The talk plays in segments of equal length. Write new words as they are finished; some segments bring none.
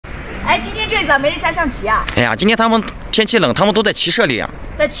哎，今天这咋没人下象棋啊？哎呀，今天他们天气冷，他们都在棋社里啊。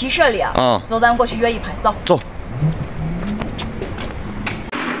在棋社里啊？嗯。走，咱们过去约一盘，走。走。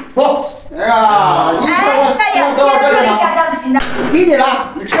走。哎呀，哎，大爷，今天这里下象棋呢。给你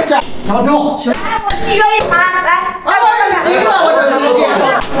了，你吃吃。小钟，起来。来，我给你约一盘，来。哎，我这行了，我这兄弟。来，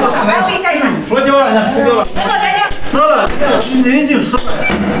我给你下一盘。说丢了，吃丢了。说了，您就说了。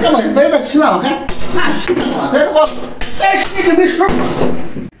这么分得起了，我还怕输了？再这话，30年就没输。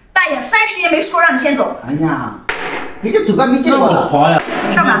大爷，30年没输，让你先走。哎呀，给你走个没见过的。狂呀！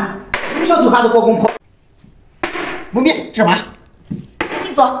上马。上走还得过攻破。不必，这马。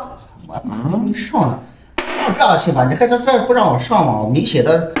进左。我马都没上呢，上这去吧，你还在这不让我上吗？我明显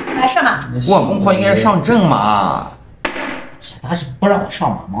的。来上马。过攻破应该是上正马。他是不让我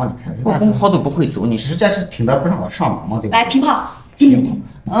上马吗？你看，过攻破都不会走，你实在是挺的不让我上马吗？对吧？来平炮。平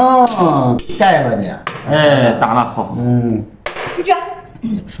炮。哦，盖了你。哎，打了好。嗯。出去。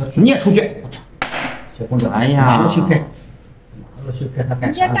你也出去。小公主，哎呀，马路修开，马路修开，他干啥？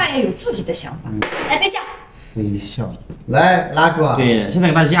人家大爷有自己的想法。来飞象。飞象，来拉住。对，现在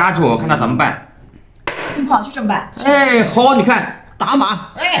给他压住，看他怎么办。进炮就这么办。哎，好，你看打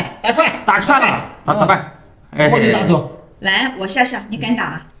马，哎，打出来，打穿了，他咋办？哎，你咋走？来，我下象，你敢打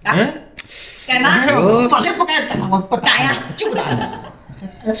吗？打。敢吗？我才不敢打，我不打呀，就打你，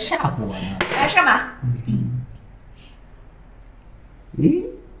还吓唬我呢。来上马。咦，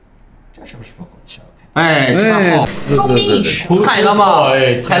这是不是不好吃？哎，这好，中兵你吃。踩了吗？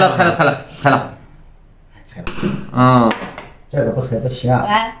踩了。踩了。嗯，这个不踩不行啊。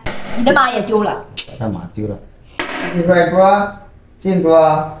来，你的马也丢了。我的马丢了。你软着，进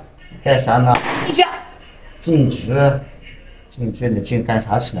着，干啥呢？进去。进去，你进干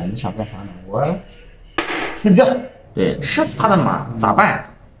啥去了？你想干啥呢？我进去。对，吃死他的马咋办？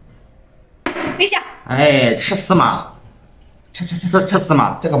飞象。哎，吃死马。吃死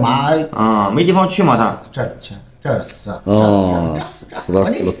马。这个马。没地方去嘛，他。这死。哦，死了。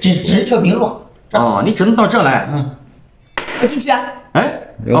只条明路。哦，你只能到这来。我进去啊。哎，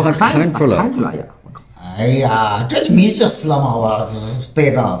看住了呀！哎呀，这就没意思了嘛！我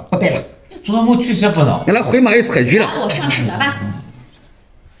带着不带了。做梦去些不能。原来回马又采局了。我上市咋办？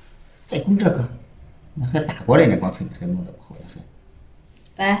再攻这个，那还打过来呢，刚才你还弄得不好了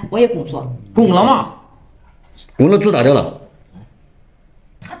还。来，我也拱错。拱了吗？拱了，猪打掉了。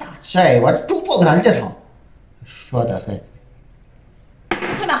他打起来，我中破给他这场，说的还。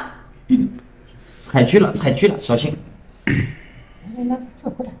退马。采局了，小心。那这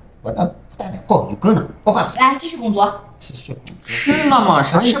回来，我那不带炮就跟了，不怕。来，继续拱左。继续拱。吃了吗？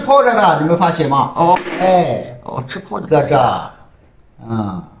啥意思？吃炮着呢，你没发现吗？哦，哎，吃炮着。搁这，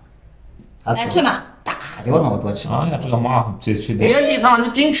来退马。打掉了，我多气。哎呀，这个马这去的。哎呀，理他，你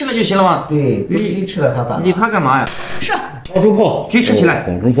兵吃了就行了嘛。对，兵吃了他咋？理他干嘛呀？是。黄中炮，举吃起来。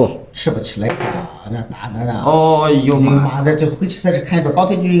黄中炮。吃不起来啊，那打那呢？哦，有妈的，这回去才是看着，刚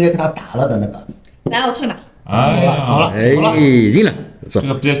才就应该给他打了的那个。来，我退马。好了，赢了，这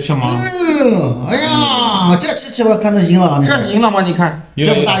个别去嘛。哎呀，这棋我看他赢了。这赢了吗？你看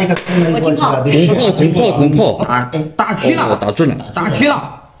这么大一个坑能过去了，攻炮啊！打局了，打准了，打局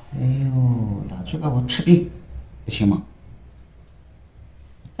了。哎呦，打局了，我吃兵不行吗？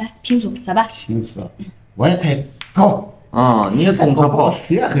来拼组咋办？拼组，我也可以高。你也攻他炮，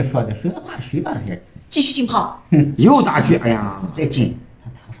谁也还说的，谁也怕谁呢？还继续进炮。又打局，哎呀，再进，他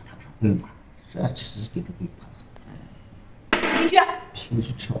打不上，不用怕，这其实给他不用怕。拼局。拼局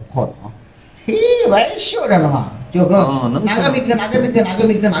吃了炮了啊！嘿，玩笑着呢嘛，就跟哪个没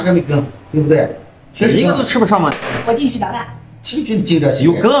跟，对不对？一个都吃不上嘛。我进去咋办？进去进着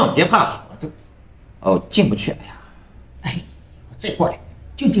有梗，别怕。进不去，哎呀，哎，我再过来，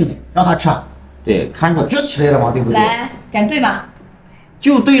就进来，让他吃。对，看着就起来了嘛，对不对？来，敢对吗？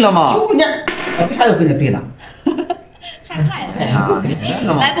就对了嘛。就呢，为啥要跟着对呢？害怕呀！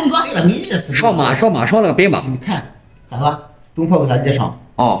来，工作。对了，没意思。上马上那个边马。你看咋了？中炮给他接上。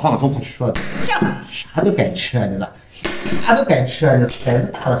放个中炮。说的。上。啥都敢吃啊，你咋？啥都敢吃啊，你胆子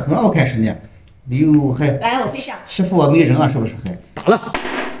大的很啊，我看是你。哟还。来，我飞象。欺负我没人啊，是不是还？打了。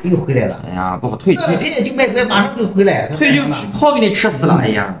又回来了。哎呀，不好退局。别就卖乖，马上就回来。退就炮给你吃死了，哎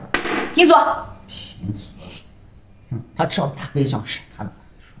呀。拼左。拼左。他知道大哥想杀他的。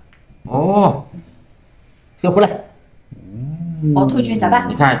哦。退回来。我退局咋办？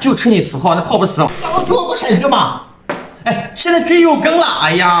你看，就吃你死炮，那炮不死。我退我闪局嘛。哎，现在局有梗了，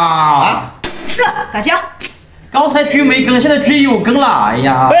哎呀。是咋讲？刚才局没梗，现在局有梗了，哎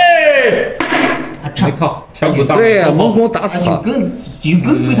呀。你看，天不大。对，猛攻打死他。有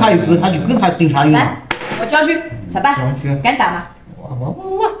梗归他有梗，他就跟他顶啥用？来，我将军咋办？将军敢打吗？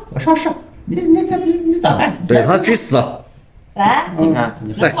我上市，你咋办？对他狙死了。来，你看，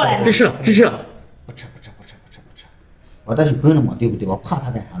过来来，支持了，支持了。不吃，我这就跟了嘛，对不对？我怕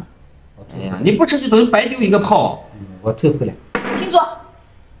他干啥呢？哎呀，你不吃就等于白丢一个炮。我退回来。拼桌。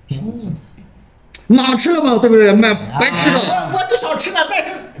马吃了嘛，对不对？白吃的。我就少吃了，但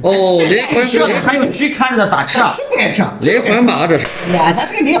是哦，连环这里还有车看着呢，咋吃啊？吃不该吃。连环马这是。哎呀，咱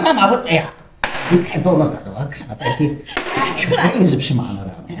这个连环马，哎呀，你看到那个，我看了半天，还有一匹马呢，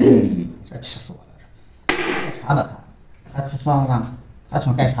这气死我了！干啥呢？他说呢？他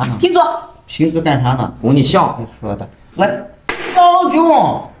想干啥呢？拼桌。平时干啥呢？哄你笑。说的，来，将军。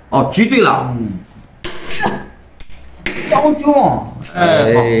哦，局对了。是。将军。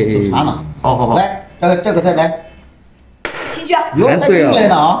哎，走啥呢？好。来，这个再来。拼车。有还进来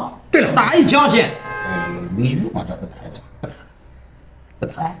的啊？对了，打一将先。没用啊，这个打一将，不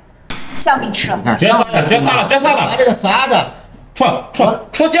打。来，象兵吃了。绝杀了！啥这个啥着？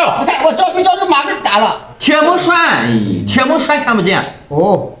出将了！你看我将军马给打了。铁门栓看不见。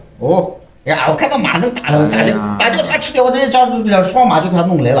哦，呀，我看到马能打掉他吃掉，我这将两双马就给他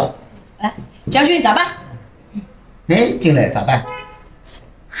弄来了。来，将军咋办？哎，进来咋办？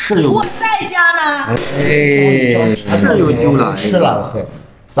是有。我在家呢。哎，是有丢了。吃了，我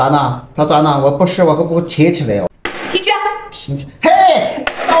咋呢？他咋呢？我不吃，我可不贴起来。拼车。嘿，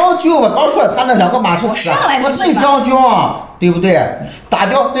将军，我刚说他那两个马是死，我这将军，对不对？打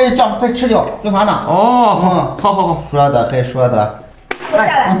掉再吃掉，做啥呢？哦，好，说的还说的。我下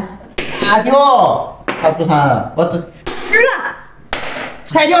来。打掉，他做啥？我吃了。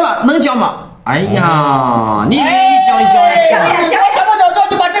拆掉了，能交吗？哎呀，你一交吃了。我想到两将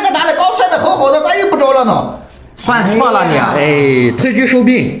就把这个拿了，刚算的好好的，咋又不着了呢？算错了你。哎，退车收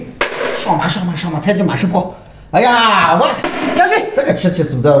兵。上马，踩着马上跑。哎呀，我将军，这个气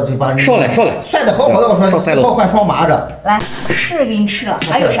走到这帮人。上来，算的好好的，我说是好换双马着。来，是给你吃了，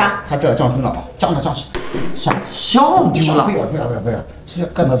还有啥？他这将军了，将起，笑丢了。不要，这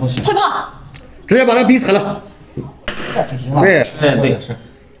干那东西。退炮。直接把他逼死了。这就行了。对，是。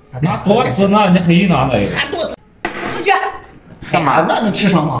拿多子呢？你可以拿的。啥多子？退车。干嘛？那能吃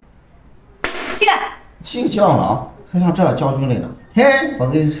上吗？进来。进将了啊！还上这将军来了。嘿，我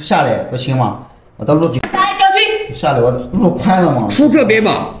给下来不行吗？我的路就来，将军。下来，我的路宽了吗？出这边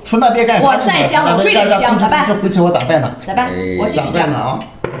吧。出那边干啥？我在将，我追着你将，咋办？回去我咋办呢？咋办？我继续将呢啊！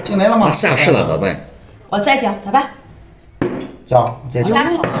进来了吗？下士了咋办？我再将，咋办？将，再将。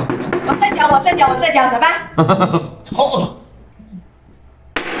我再将，咋办？好做。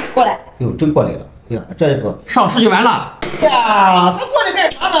过来。哟，真过来了。哎呀，这一个上市就完了。呀，他过来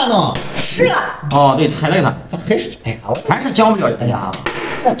干啥呢？吃了。哦，对，踩了他。咋还是？哎呀，我还是交不了。哎呀，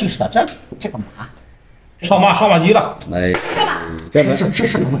这就是的，这个马。上马机了。哎，上马。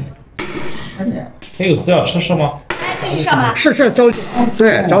是东西。是呢。还有事要吃吗？来，继续上马。是将军，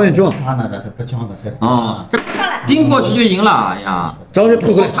对将军中。他呢，这还不将的还。啊，这上来。顶过去就赢了。哎呀，将军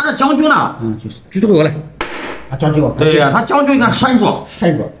退回来。他是将军呢。就是。就退回来。啊，将军，对呀，他将军你看拴住。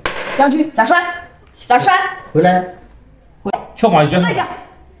将军咋拴？回来。跳马决再将。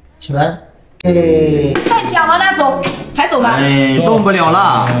起来。哎。再将往哪走？还走吗？哎，动不了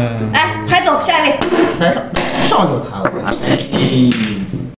了。来，还走，下一位。摔上就他了。哎。